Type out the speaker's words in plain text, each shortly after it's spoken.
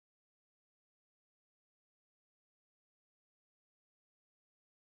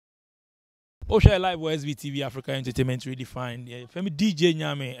share live with SVTV Africa Entertainment Redefined. Yeah, for me DJ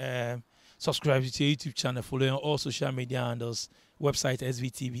Nyame, subscribe to your YouTube channel, follow on all social media handles, website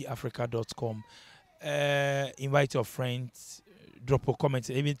svtvafrica.com. Invite your friends, drop a comment,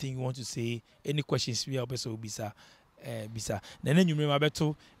 anything you want to say, any questions we are also bisa. Then you remember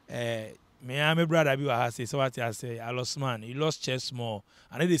to me and my brother be what say. So what I say, I lost man, he lost chest more,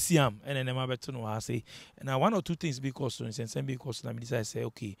 and they see him, and then I'm about to know what I say. Now one or two things because because I decide say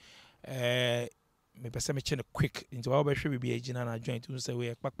okay, me person me change quick into our be be agent and I join to say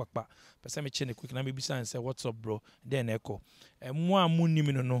we pack. Person me change quick, na me bisa and say what's up bro, then echo. Mo amuni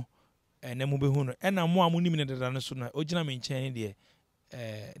me no. And then move on. And I'm more money in the dinosaur. Original main chain there.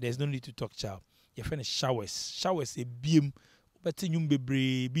 There's no need to talk, child. Your friend is Shawerz Ebiem. But you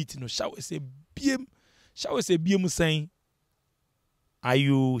be beat no Shawerz Ebiem. Shawerz Ebiem saying, are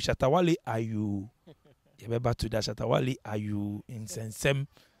you Shatawale? Are you? You remember to that Shatawale? Are you in Sensem?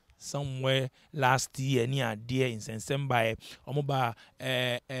 Somewhere last year near there in Sensem by Omoba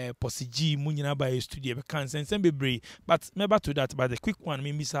Posigee Munina by studio can Sensem be but remember to that by the quick one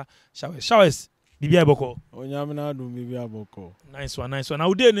me Mr. Shawerz Ebiem boko. Onyamina do Ebiem boko. Nice one. Now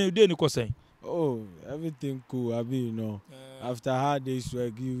we dey saying. Oh, everything cool. I mean, you know, after hard days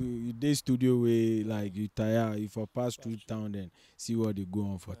work, you day studio way like you tire. If I pass through town, then see what they go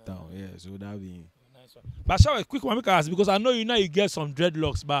on for town. Yeah, so that be. But Shawerz, quick one because I know you get some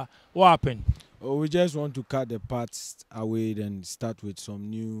dreadlocks, but what happened? Oh, we just want to cut the parts away and start with some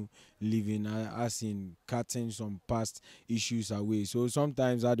new living, as in cutting some past issues away. So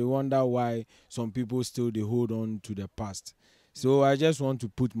sometimes I do wonder why some people still they hold on to the past. So I just want to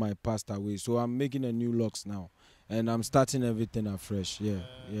put my past away. So I'm making a new locks now. And I'm starting everything afresh. Yeah.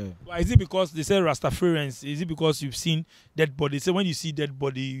 Well, is it because they say Rastafarians? Is it because you've seen dead body? They say when you see dead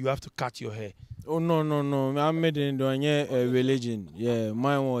body, you have to cut your hair. Oh no! I made it into a religion. Yeah,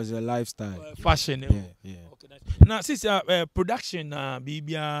 mine was a lifestyle. Fashion. Yeah. Okay, nice. Now, since production,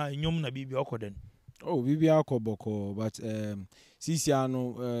 Bibia, Nyom na Bibia Okoden. Oh, Bibia Okoboko, but since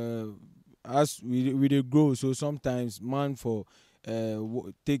as we grow, so sometimes man for.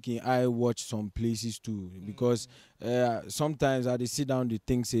 Taking I watch some places too because sometimes I sit down they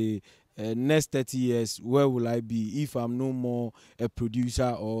think say next 30 years where will I be if I'm no more a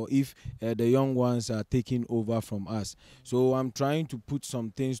producer or if the young ones are taking over from us. So I'm trying to put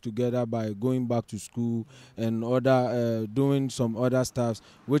some things together by going back to school and other doing some other stuff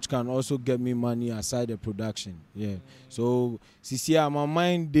which can also get me money aside the production. Yeah. So see I'm on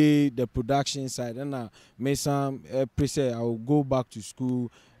mind the production side and I may some preset I will go back to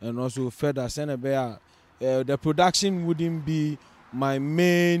school and also further send the production wouldn't be my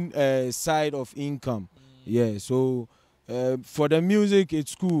main side of income. Yeah, so for the music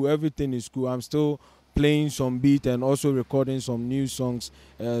it's cool, everything is cool. I'm still playing some beat and also recording some new songs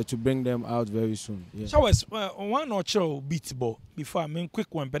to bring them out very soon. Yeah. Shawerz, one or two beat bo before I mean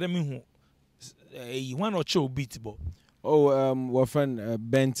quick one, but I mean one or two beat bo. Oh, our friend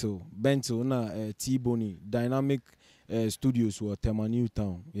Bento na T-Boni Dynamic Studios were Tema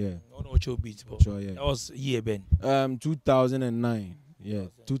Newtown. Yeah. One or two beats bo. Sure, yeah. That was year Ben. 2009. Yeah,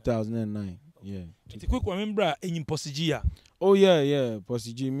 2009. Yeah. It's a quick one, remember in Posigee. Oh yeah.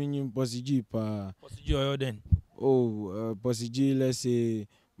 Posigee, meaning Posigee pa. Posigee or then. Oh, Posigee. Let's say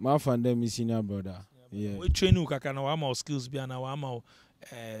my friend them is senior brother. Yeah. We train you kaka na wama skills be na wama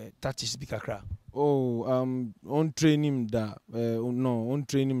touches be kakra. Oh, on train him that. No, on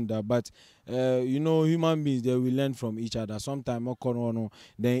train him that. But you know, human beings they will learn from each other. Sometimes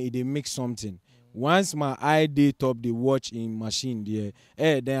then they make something. Once my eye day top the watch in machine there,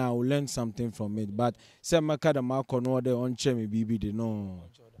 then I will learn something from it. But some kind of mark on order on chemi BB they no.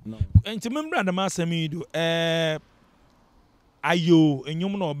 And to remember the master me do ayo and you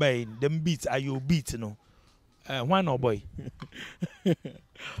no by them beats ayo beat no. One no boy.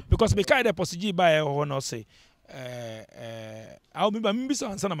 Because because the Posigee by or no say I'll be by me so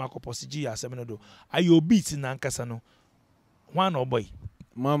answer na mako Posigee as no do. Ayo beat na nkasa no. One no boy.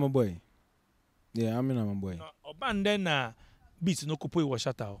 Mama boy. Yeah, I mean I'm a boy. Oban then beat no kupo was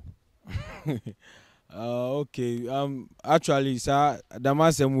shut out. Okay. Actually, sir,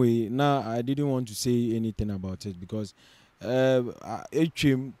 the same way. Now I didn't want to say anything about it because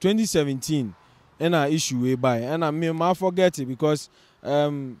 2017 and I issue way by and I forget it because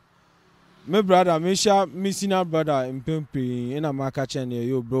my brother, my senior brother in Pimpi and I'm catching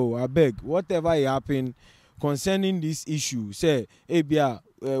yo bro. I beg whatever happen concerning this issue. Say, Ebia.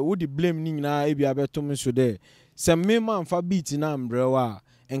 Would the blame Nina Ebia Betom so there? Some man for beating umbrella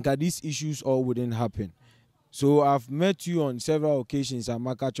and these issues all wouldn't happen. So I've met you on several occasions at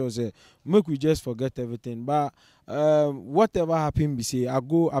Makacho say, make we just forget everything. But whatever happened, we say I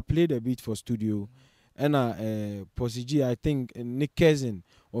play the beat for studio, and Posigee, I think Nick Cousin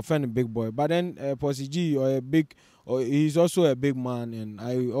offend a big boy. But then Posigee he's also a big man, and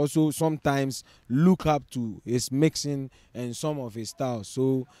I also sometimes look up to his mixing and some of his styles.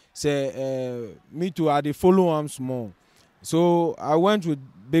 So say me too, I dey follow him small. So I went with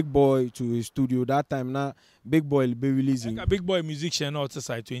Big Boy to his studio that time. Now Big Boy will be releasing. Like a Big Boy musician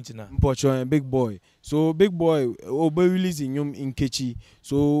outside 20 now. Pocho and Big Boy. So Big Boy will be releasing him in Kechi.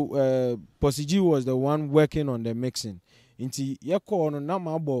 So Posigee was the one working on the mixing. Inti yeko no na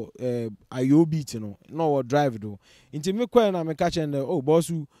mabo ayo beat no drive do. Inti me kwa na me catch and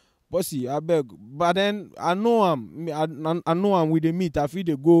bossy I beg. But then I know I know I'm with the meet. I feel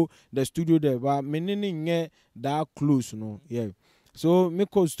they go the studio there, but me nene that close yeah. So me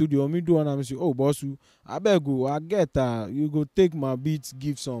call studio, me do and I say, bossu, I beg you, I get you go take my beats,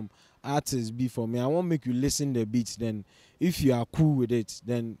 give some artists beat for me. I won't make you listen the beats. Then if you are cool with it,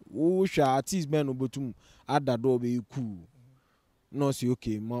 then shall artists ben obotum add that door be cool. No say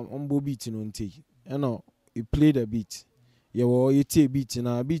okay, my beat take. You know, you play the beat. Yeah, well, you take beat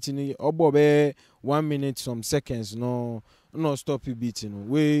now. Beat in obobe 1 minute, some seconds. No stop you beating.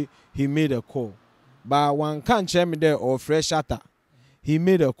 Where he made a call, but one can't check me there or fresh shatter. He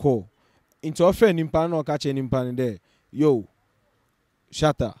made a call. Into a friend in pan or catch in pan there. Yo,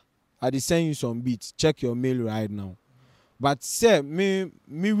 shatter. I dey send you some beats. Check your mail right now. But say me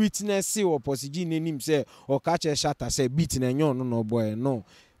witness see or Posigee name say or catch a shatter say beat in no boy no.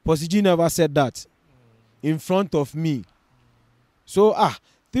 Posigee never said that in front of me. So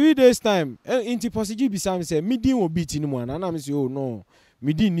 3 days time into Posigee beside me say me didn't beat in one and I say oh no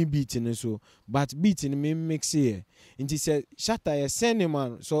me didn't beat in so but beat in me mix here. Into say shatter ye send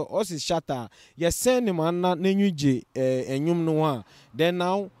man so us is shatter ye send man na nenyu enyum no one. Then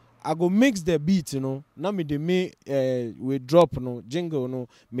now I go mix the beat now me de we drop jingle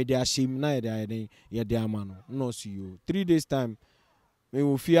me de ashim na ye de amano no see you 3 days time me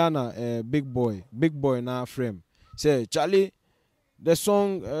will fear na big boy na frame say Charlie the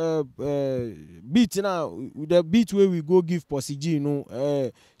song beat now the beat where we go give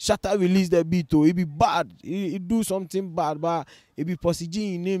Posigee Shatter release the beat it be bad it do something bad but it be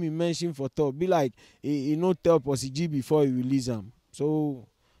Posigee name he mention for top be like he no tell Posigee before he release them. So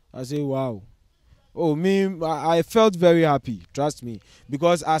I say wow. I felt very happy, trust me,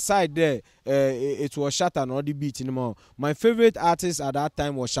 because aside there, it was Shatta not the beat anymore. My favorite artist at that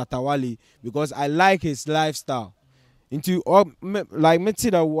time was Shatta Wale because I like his lifestyle. Into like me see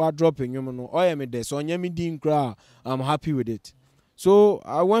that we are dropping, I am there, so I'm happy with it. So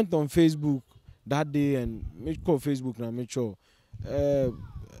I went on Facebook that day and make call Facebook and make sure.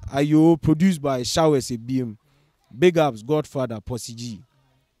 Ayo produced by Shawerz Ebiem, big ups Godfather Posigee.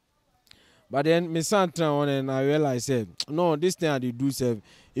 But then me sat on and I realized said, no, this thing I did do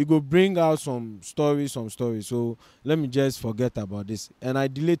it go bring out some stories. So let me just forget about this. And I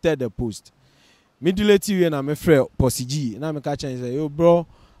deleted the post. Me delete you and I'm a friend Posigee. And I'm catch and say, yo bro,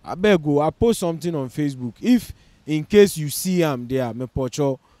 I better go. I post something on Facebook. If in case you see I'm there, me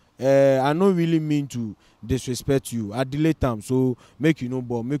pocho, I don't really mean to disrespect you. I delete them, so make you know,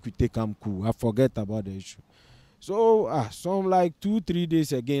 but make you take them cool. I forget about the issue. So some like 2-3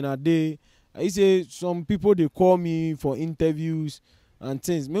 days again a day. I say some people they call me for interviews and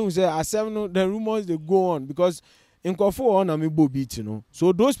things. Me say I say no, the rumors they go on because in Kofo on me bo beat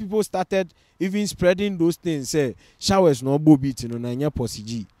So those people started even spreading those things. Say Shawerz no bo beat na nya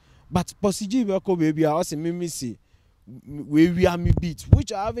Posigee. But Posigee we call baby I say me say we are me beat,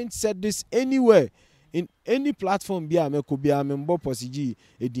 which I haven't said this anywhere in any platform. Be me ko be me mbo Posigee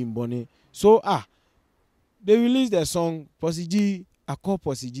edimbone. So they released their song Posigee. I call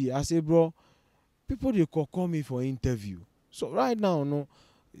Posigee. I say, bro, people they call me for interview. So right now,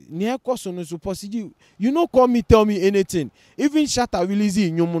 near question so Posigee, you no call me, tell me anything. Even Shatta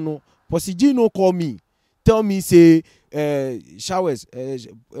releasing Posigee no call me, tell me say Shawerz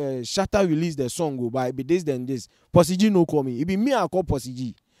Shatta release the song go by be this then this. Posigee no call me. It be me I call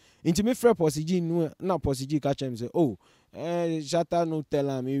Posigee. Into me friend Posigee no Posigee catch him say Shatta no tell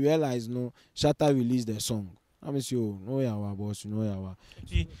him. He realize no Shatta release the song. I say, no yawa boss, no yawa.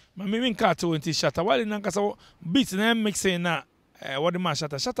 Ma me nka to nti Shatta Wale na nkasa beat na mixing na what the man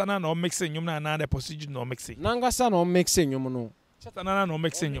Shatta na no mixing nyum na the Posigee no mixing. Na nkasa no mixing nyum no. Shatta na no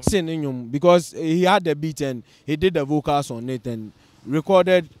mixing nyum. Mixing nyum because he had the beat and he did the vocals on it and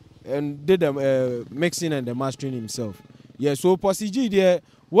recorded and did the mixing and the mastering himself. Yeah, so Posigee there,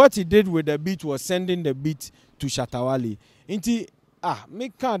 what he did with the beat was sending the beat to Shatta Wale. Inti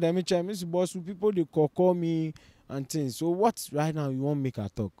me can't me try me boss people they call me and things. So what right now you want make a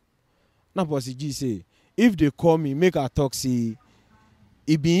talk? Now Posigee say if they call me make a talk say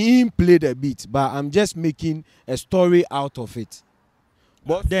it be him play the beat, but I'm just making a story out of it.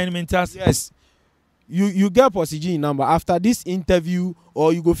 But then yes, you get Posigee number after this interview,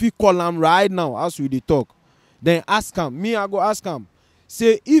 or you go fit call him right now as we dey talk. Then ask him. Me I go ask him.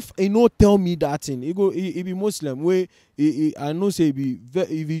 Say if he no tell me that thing, he be Muslim. Way I know say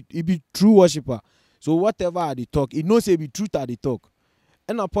he be true worshipper. So whatever I dey talk, he know say be truth I dey talk.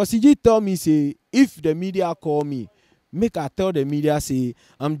 And now Posigee tell me say if the media call me, make I tell the media say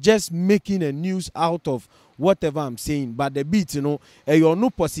I'm just making a news out of whatever I'm saying. But the beat, you no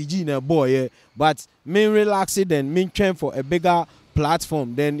Posigee in a boy, but me relax it and me train for a bigger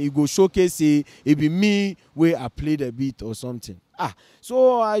platform. Then it go showcase say it be me where I play the beat or something.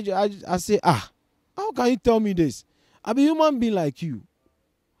 So I say how can you tell me this? I be human being like you.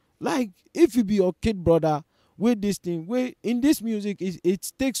 Like if you be your kid brother with this thing, where in this music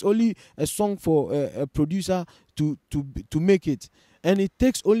it takes only a song for a producer to make it, and it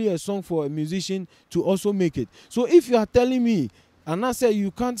takes only a song for a musician to also make it. So if you are telling me and I say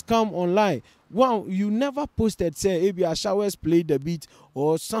you can't come online, wow, you never posted say maybe a Shawerz played the beat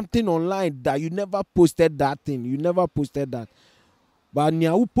or something online that you never posted that thing, you never posted that. But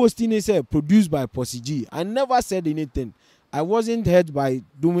Niawu posting is produced by Posigee. I never said anything. I wasn't hurt by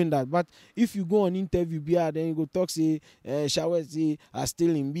doing that. But if you go on interview, then you go talk, say, Shawerz are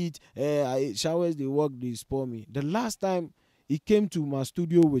still in beat. Shawerz, they work, they spoil me. The last time he came to my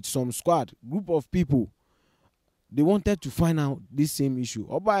studio with some squad, group of people, they wanted to find out this same issue.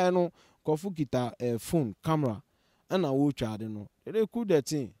 Oba, you know, Kofu kita phone, camera, and I watch I don't know. They cool that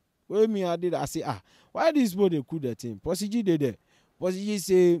thing. When me I did, I say, why this boy they cool that thing? Posigee did that. Posigee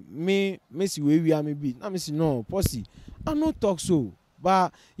say, me see where we are me beat. Now me say, no, Posi, I no talk so.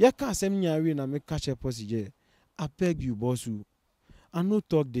 But you can't say me away and me catch a Posigee. I beg you, boss. I no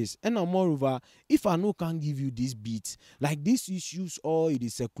talk this. And moreover, if I no can give you this beat, like these issues or it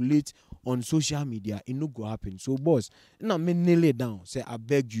is circulate on social media, it no go happen. So boss, and I me nail it down. Say I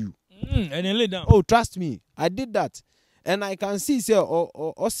beg you. And nail it down. Oh, trust me, I did that. And I can see say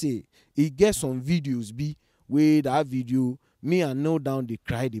or say he get some videos be where that video me and kneel down they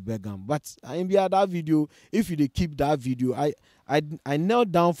cry the beggar. But I be at that video. If you they keep that video, I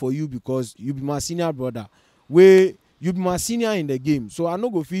knelt down for you because you be my senior brother. Where you be my senior in the game. So I no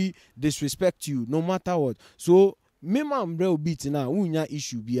go feel disrespect you no matter what. So me man bro beat na unya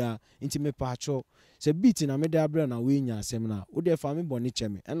issue bia inti me pacho. Se beat na me da bro na we nya asem na. O de fa me boni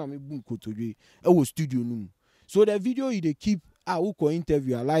cheme. And na me bun kotodwe. E wo studio num. So the video you they keep uko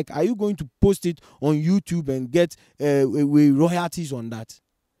interviewer, like are you going to post it on YouTube and get royalties on that?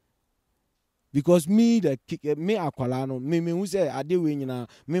 Because me akwala me who say ade we nyina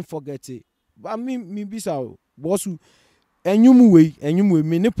me forget it. But me bisa boss enyum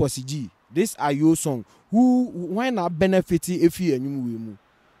me ne Posigee. This are your song. Why not benefit if you enyum we mu?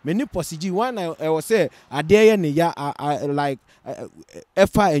 Me ne Posigee why na I was say ade ne ya like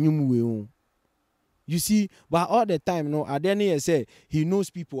efa enyum we. You see, but all the time, no, at the end say he knows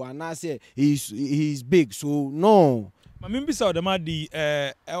people and I say he's big. So no. I mean, beside the mad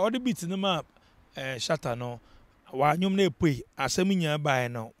all the beats in the map shatter no. Why you may pay aseminya by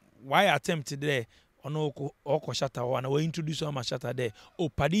now? Why attempt today on oko shatter one? We introduce my shatter there. Oh,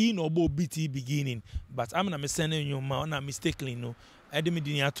 paddy no bo BT beginning, but I'm not sending you ma na mistakenly no. I didn't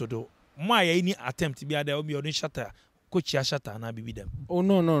mean to do. My any attempt to be there will be on shatter. Coach Yashata and I be them. Oh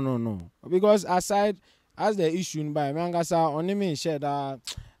no. Because aside as the issue by Mangasa only me share that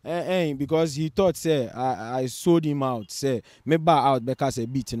because he thought say I sold him out, say me buy out because a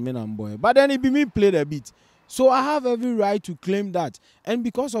beat in me and boy. But then he be me play the beat. So I have every right to claim that. And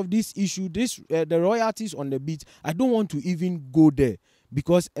because of this issue, the royalties on the beat, I don't want to even go there.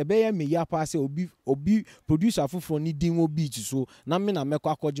 Because ebeye me ya pass obi producer for needing more beat. So na me na make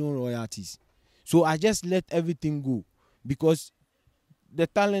royalties. So I just let everything go. Because the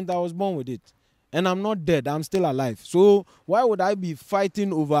talent I was born with it, and I'm not dead, I'm still alive. So why would I be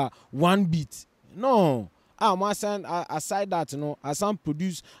fighting over one beat? No, my son aside that, I some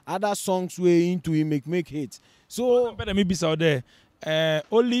produce other songs way into it make hits. So better me be so there.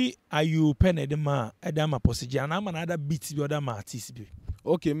 Only are you pen edema Posigee and I'm another beat the other artist be.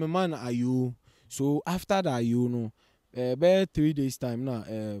 Okay, my man are you. So after that about 3 days time now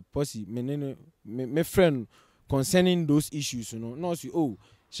Posigee my friend concerning those issues, no see,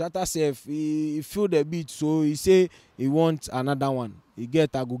 Shatta self, he feel the beat, so he say he wants another one. I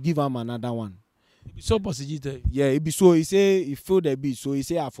go give him another one. So Posigee. Yeah, it be so he say he feel the beat, so he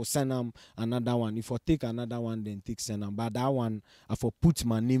say I for send him another one. If I take another one, then take send him. But that one I for put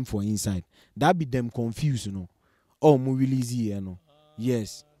my name for inside. That be them confused, you know. Oh, mo release here, you know.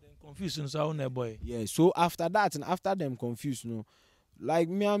 Yes. Confusion so on boy. Yeah. So after that and after them confused, you know, like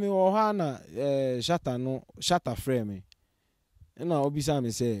me and me ohana shatter frame me. And now obisa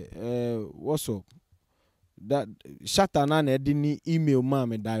me say, what's up? That shatter na didn't email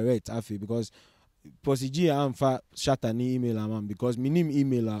me direct afi because Posigee amfa shatter ni email am because me name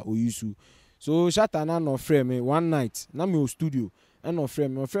emailer oyusu. So shatter na no frame me one night na me studio and no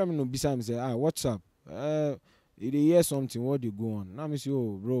frame me no bisa me say what's up? If they hear something what they go on. Now me say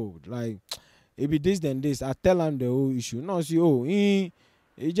oh bro like it be this then this. I tell him the whole issue. No say oh he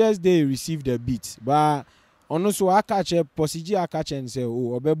just they receive the beat but also I catch a Posigee I catch and say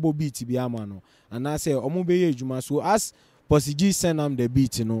oh obebo beat be amano and I say omo be ejuma so as Posigee send them the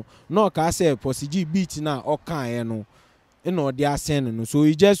beat, you know. No, I say Posigee beat now okay, you know, they are sending. No. So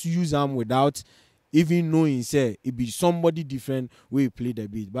he just use them without even knowing, say it be somebody different way play the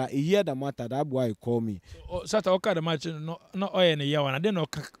beat. But he hear the matter, that boy he call me. So okay the match no oil in the year one. Then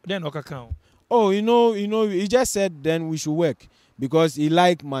no count. Oh, you know, he just said then we should work. Because he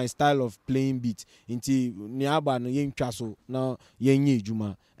like my style of playing beat into niaba no yen chaso na yenye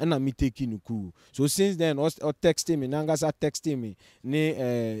juma and me taking cool. So since then or texting me nangasa texting me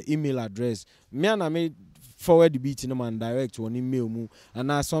ne email address me and me forward the beat no man direct on email mu and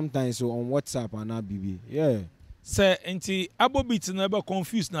now sometimes so on WhatsApp and na BB. Yeah. Say enti abo beat no be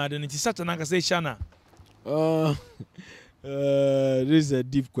confused na then enti sata nangasa shana. This is a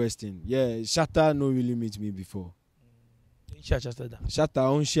deep question. Yeah, Shatta no really meet me before. Shatta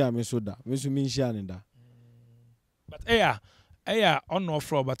on share me soda. Me so mean share that. But on no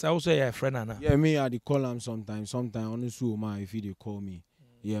fraud, but I also a friend ana. Yeah, me I dey call him sometimes on so ma if he dey call me.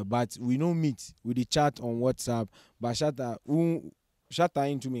 Yeah, but we no meet. We dey chat on WhatsApp. But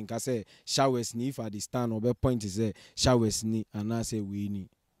Shatta into me can say Shawerz ni if I dey stand or be point is say Shawerz ni and I say we ni.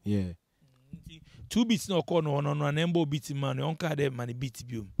 Yeah. 2 beats no call no embo beat man on card man beat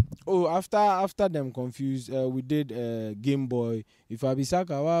biom. Oh, after them confused, we did Game Boy. If I be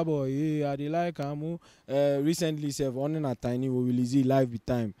Sakawa boy, yeah, I dey like amu. Recently, sef on a tiny we release live with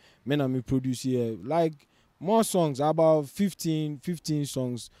time. Men and me produce here like more songs, about 15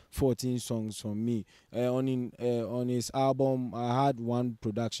 songs, 14 songs from me. On his album, I had one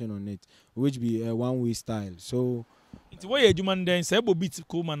production on it, which be One Way Style. So. It's why you man then say ebo beat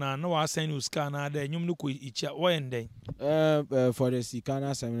cool man no I send you scanner there nyum no ko icha why and then for the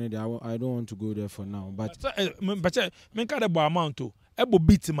scanner seminar I don't want to go there for now but men ka the amount to ebo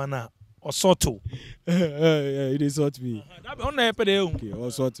beat man or sort to it is sort me that on na okay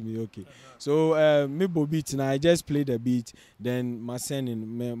or sort me okay so me bo beat now I just play the beat then my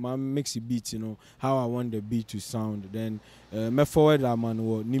sending my mix the beat you know how I want the beat to sound then me forward that man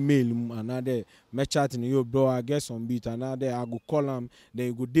wo ni mail another me chatting yo bro I get some beat another I go call him then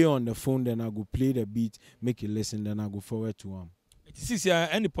you go day on the phone then I go play the beat make it listen then I go forward to him. This is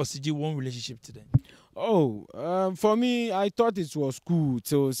any Posigee one relationship today. Oh, for me, I thought it was cool.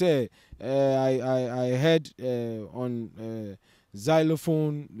 So say, I heard on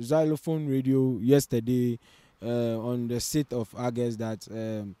xylophone radio yesterday on the 6th of August that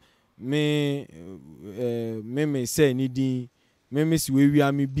me say nidi me si we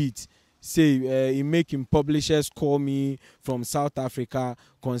are me beat. Say he making publishers call me from South Africa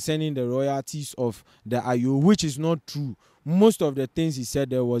concerning the royalties of the IO, which is not true. Most of the things he said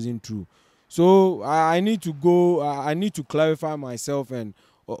there wasn't true. So I need to go. I need to clarify myself and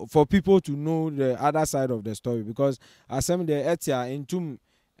for people to know the other side of the story because as some the etia into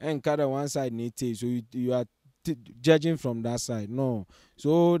and kind of one side nete. So you are judging from that side. No.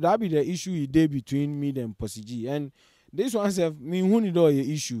 So that be the issue he did between me and Posigee and. This one self me who need all your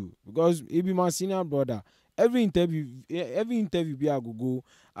issue because he be my senior brother. Every interview be I go.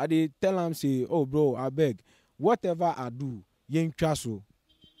 I dey tell him say, oh bro, I beg, whatever I do, yen so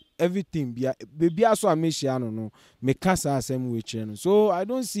everything be so I make sure no me can't same way channel. So I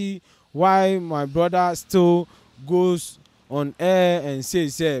don't see why my brother still goes on air and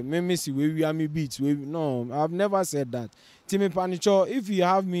say me see we are me beats. No, I've never said that. Timmy Panicho, if you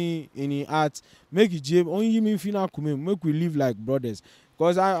have me in the art, make it jam. Only me fina kume, make we live like brothers.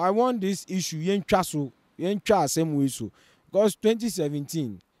 Because I want this issue yen same way so. Because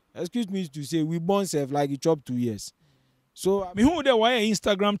 2017, excuse me to say, we born self like it up 2 years. So me who the why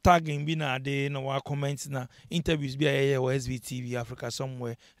Instagram tagging be na de no wa comments na interviews be or SVTV Africa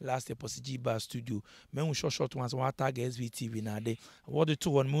somewhere last year Posigee bar studio. Me who short ones wa tag SVTV na de. What the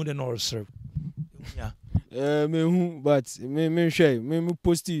two on moon and or serve. Yeah. But me share me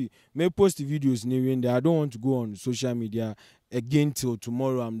post videos near there. I don't want to go on social media again till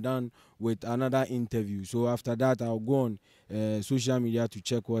tomorrow. I'm done with another interview. So after that, I'll go on social media to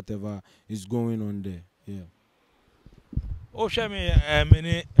check whatever is going on there. Yeah. Oh, share me,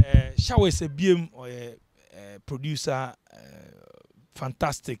 many Shawerz Ebiem or producer,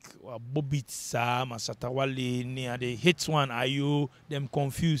 fantastic. Bobit Sam, Masatawale, near the hits one. Are you them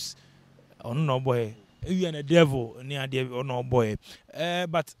confused? Oh no boy, you and the devil near the oh no boy.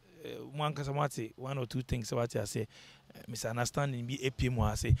 But one or two things about I say. Misunderstanding be APM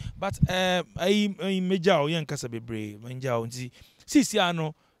I say. But I major or young Casa be brave, Manja, see, I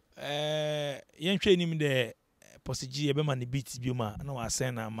know, young training there. Posigee Ebiem and the beats Bioma. No, I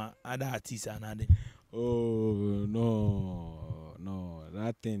send other artists and other. Oh no,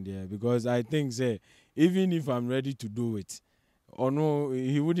 that thing there, because I think say even if I'm ready to do it, or no,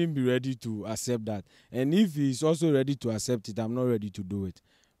 he wouldn't be ready to accept that. And if he's also ready to accept it, I'm not ready to do it.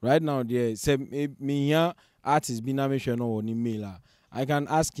 Right now, there, say me here artist be na me share no on email. I can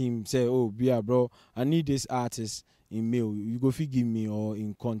ask him, say, oh, Bia bro, I need this artist in mail. You go fi give me or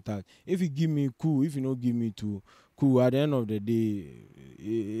in contact. If you give me, cool. If you don't give me to, cool. At the end of the day,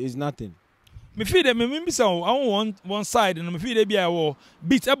 it's nothing. Me feel that me so I want one side and me feel that be a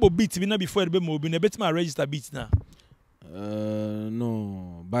beat about beat be na before the be mo be na bet my register beat now.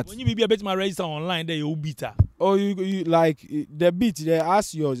 No, but when you be a bet my register online there you beat her. Oh, you like the beat there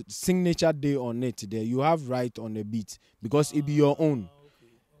has your signature day on it there. You have right on the beat because it be your own.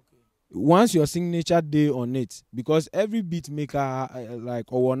 Okay. Once your signature day on it, because every beat maker like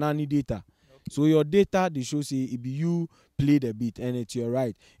owanani data. Okay. So your data they show say it be you play the beat and it's your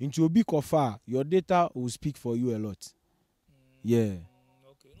right. Into a big or far, your data will speak for you a lot. Yeah.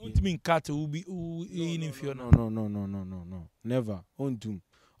 Okay. Don't mean cat will be if you're not. No. Never. Ontum.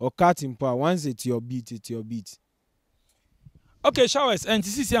 Or cat in power. Once it's your beat, it's your beat. Okay, Shawerz, and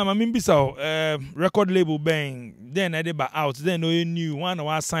this is my members record label bang. Then I did out. Then no new one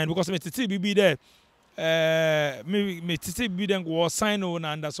or signed because me TT be there. Me TT be then was signed on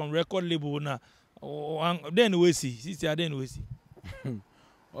under some record label na. Then we see. Then we see.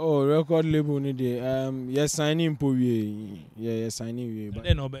 Oh, record label ni de. Yes, signing po we. Yeah, signing we.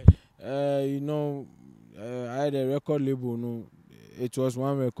 Then no bang. You know, I had a record label. No, it was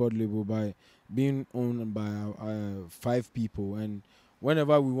one record label by being owned by 5 people, and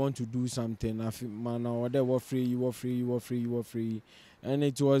whenever we want to do something, I feel man, they were free, you were free, and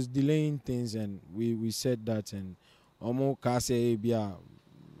it was delaying things, and we said that, and almost Kase Ebia,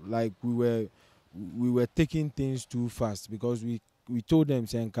 like we were taking things too fast because we told them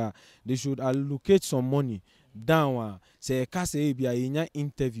Senka they should allocate some money down say Kase Ebia in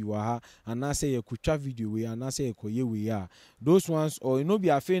interview and I say you could video we and I say we are those ones or you know be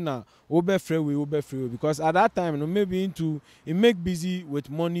a fena obe free because at that time you know, maybe into it make busy with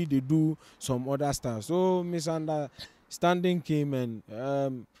money they do some other stuff. So misunderstanding came and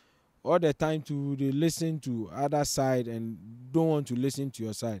all the time to they listen to other side and don't want to listen to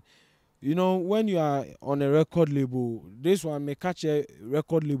your side. You know, when you are on a record label, this one may catch a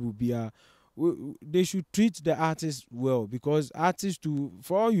record label be they should treat the artist well because artists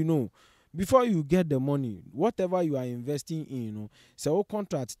for all you know, before you get the money, whatever you are investing in, you know, so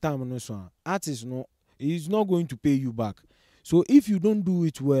contract time on this one, artist no is not going to pay you back. So if you don't do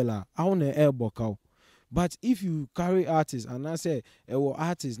it well, I want to air book out. But if you carry artists and I say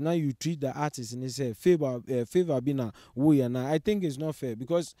artists, now you treat the artist and they say favor bina we and I think it's not fair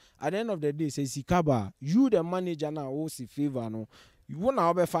because at the end of the day, say Sikaba, you the manager now who see favor no, you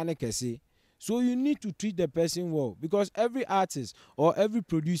wanna be funny kese. So you need to treat the person well because every artist or every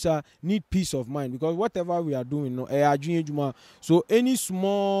producer need peace of mind because whatever we are doing, no, so any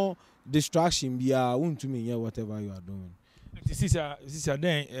small distraction be won't to me whatever you are doing. This is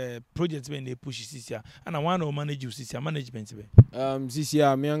then project when they push this year and I want to manage you this year management. This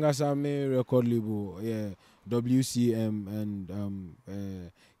year me angasa me record label WCM and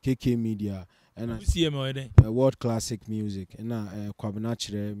KK Media and WCM World Classic Music and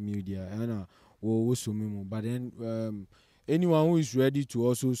Kwabinachire Media and but then anyone who is ready to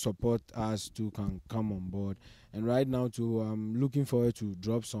also support us too can come on board. And right now too, I'm looking forward to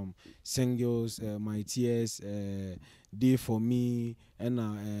drop some singles, My Tears, Day For Me, and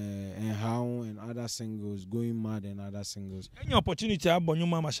How, and other singles, Going Mad and other singles. Any opportunity I born your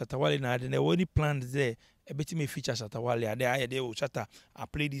mama Shatawale now, then they already planned there. A bit me feature Shatawale. They will shatter. I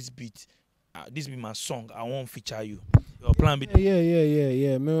play this beat. This be my song. I won't feature you. Your plan be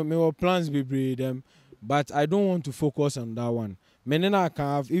yeah. Me plans be them. But I don't want to focus on that one Menena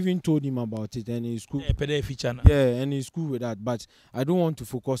have even told him about it, and he's cool. Feature. Yeah, and he's cool with that. But I don't want to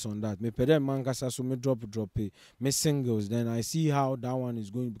focus on that. Me pede mangasa so me drop me singles. Then I see how that one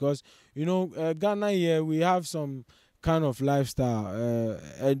is going, because you know Ghana here we have some kind of lifestyle.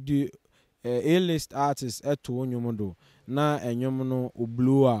 The A-list artists eto onyomodo na enyomono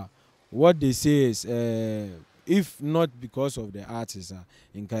oblua. What they say is if not because of the artist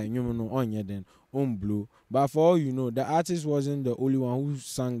in enyomono onye then blue. But for all you know, the artist wasn't the only one who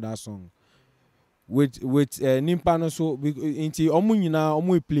sang that song. With Nimpano, so into Omunyina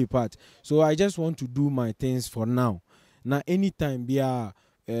Omu play part. So I just want to do my things for now. Now anytime be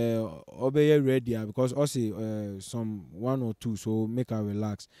obey ready because also some 1 or 2, so make her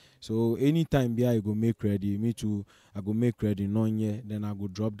relax. So anytime be I go make ready, me too, I go make ready nonye, then I go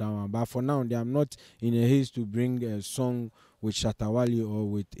drop down. But for now, I'm not in a haste to bring a song with Shatawali or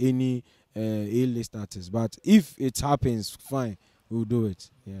with any A-list artist. But if it happens, fine, we'll do it.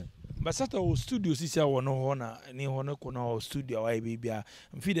 Yeah. But Sato studio sisi awo no hona ni hono kono studio wa bibia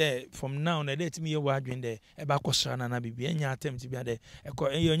mfide from now na let me wa adwen de e ba kwosana na bibia enya attempt bia de e ko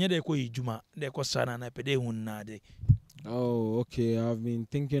enye de ko yijuma de kwosana na pede hun na de. Oh, okay. I've been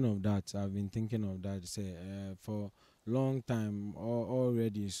thinking of that. Say for long time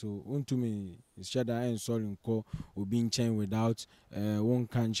already. So unto me shada and solid ko obi chain without one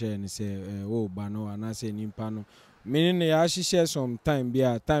cancer and say oh bano and I say nimpano. Meaning ya share some time be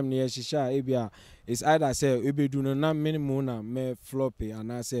time near shisha ebia it's either say ebe do no na many mona me floppy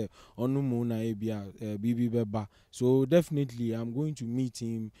and I say onu mona ebia bibi beba. So definitely I'm going to meet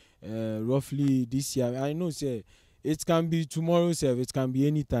him roughly this year. I know say it can be tomorrow, sir. It can be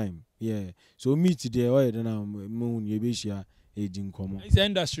any time. Yeah. So meet today or then moon yebeshia aging common. It's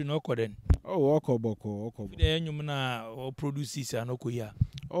industry no ko then. Oh, oko. The enyum na or produces anoko ya.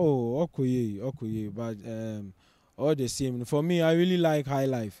 Oh, okoye. But all the same, for me, I really like high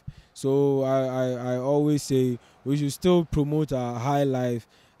life. So I always say we should still promote our high life.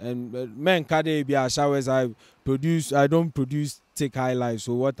 And men kade be Shawerz I don't produce take high life.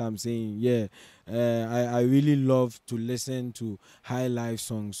 So what I'm saying, yeah, I really love to listen to high life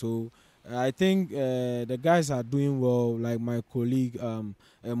songs. So I think the guys are doing well. Like my colleague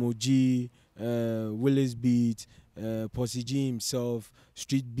MOG, Willis Beat, Posigee himself,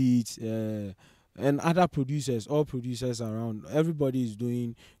 Street Beats, and other producers, all producers around. Everybody is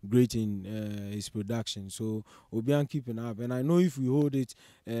doing great in his production. So we'll be on keeping up. And I know if we hold it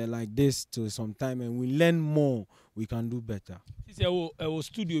like this till some time and we learn more, we can do better. This is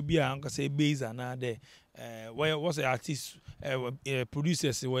studio be a say base and there. Where was the artist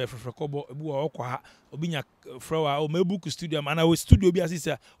producers were for Kobo Okwa Obinya Frowa or Mebuku studio and our studio be as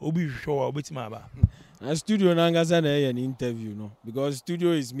Obi show bit maba. A studio Nangaza an interview, no, because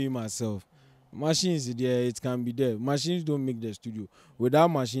studio is me myself. Machines there, it can be there. Machines don't make the studio. Without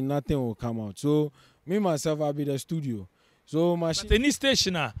machine, nothing will come out. So me myself, I'll be the studio. So machine. But any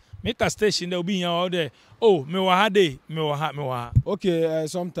station, make a station they'll be out there. Oh, me wa. Okay,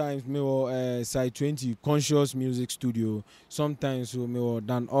 sometimes me wa side 20 conscious music studio. Sometimes so me wa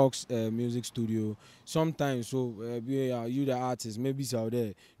Dan Ox music studio. Sometimes so you the artist maybe so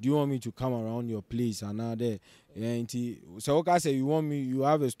there. Do you want me to come around your place and now there? Yeah, so okay, say you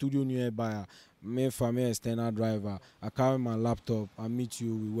have a studio nearby. Me for me external driver. I carry my laptop. I meet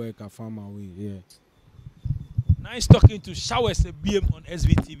you. We work. I find my way. Yeah. Nice talking to Shawerz Ebiem on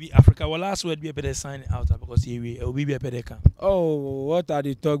SVTV Africa. Well, last word be a better sign out because here we will be a better camp. Oh, what are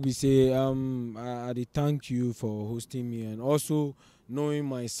the talk we say? I thank you for hosting me and also knowing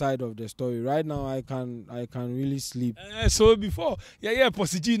my side of the story. Right now, I can really sleep. So before, yeah,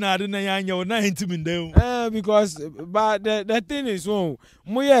 Posigee na do na yanya na intimate them. Because but the thing is, no,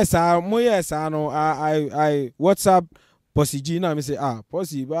 I WhatsApp Posigee now. Me say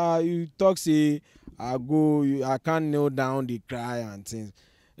Posi, but you talk say I can't kneel down the cry and things.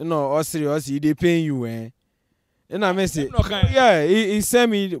 You know, or seriously, they paying you, And I say, yeah, he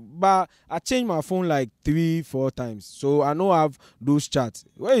sent me, but I changed my phone like 3-4 times. So I know I have those chats.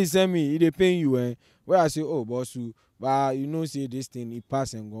 Where he sent me, they paying you, Where I say, oh, boss, but you know, say this thing, he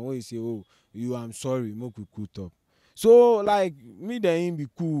pass and go. Where he say, oh, I'm sorry, make we cool talk. So like me, they ain't be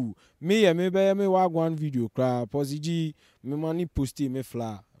cool. Me walk one video, cry. Posigee, me money posted me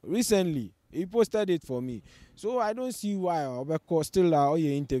fly recently. He posted it for me, so I don't see why. Because still, all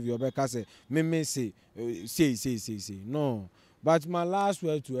your interview, because me say no. But my last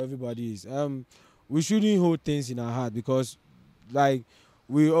word to everybody is, we shouldn't hold things in our heart because, like,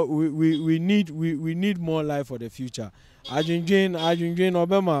 we need more life for the future. Ajunjin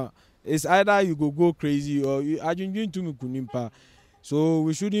Obama. It's either you go crazy or Ajunjin to me kunimpa. So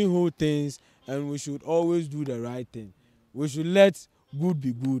we shouldn't hold things, and we should always do the right thing. we should let good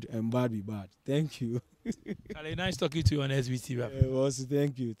be good and bad be bad. Thank you. Charlie, nice talking to you on SVT. Also,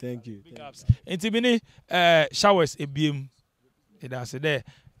 thank you. Big ups. Intimini, Shawerz Ebiem. That's it there.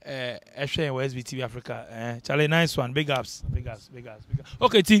 SVT Africa. Charlie, nice one. Big ups.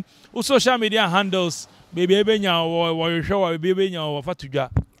 Okay, team. Social media handles. Baby Ebenya or show baby or Fatuja.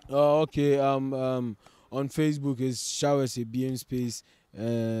 Okay. On Facebook is Shawerz Ebiem space.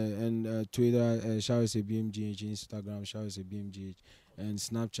 And Twitter, Shawerz Ebiem GH, Instagram, Shawerz Ebiem GH, and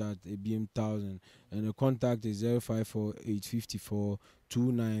Snapchat, Ebiem 1000. And the contact is 0548542939.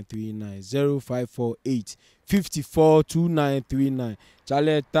 0548542939.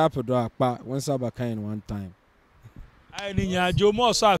 Charlie, tap a drop, one sub kind one time. I need Joe Moss.